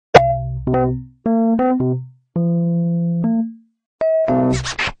Hello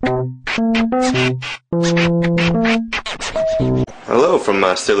from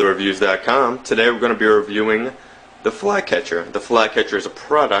SailorReviews.com. Today we're going to be reviewing the flycatcher. The flycatcher is a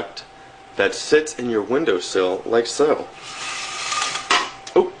product that sits in your windowsill like so.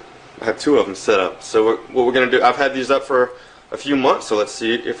 Oh, I have two of them set up. So what we're going to do, I've had these up for a few months, so let's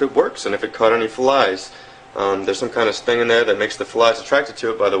see if it works and if it caught any flies. There's some kind of sting in there that makes the flies attracted to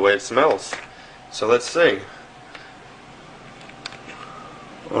it by the way it smells. So let's see.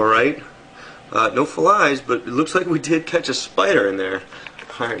 Alright. No flies, but it looks like we did catch a spider in there.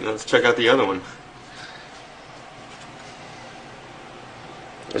 Alright, now let's check out the other one.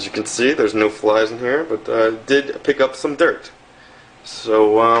 As you can see, there's no flies in here, but did pick up some dirt.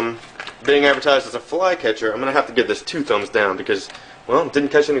 So, being advertised as a fly catcher, I'm going to have to give this 2 thumbs down because, well, didn't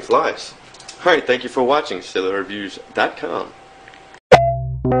catch any flies. Alright, thank you for watching SailorReviews.com.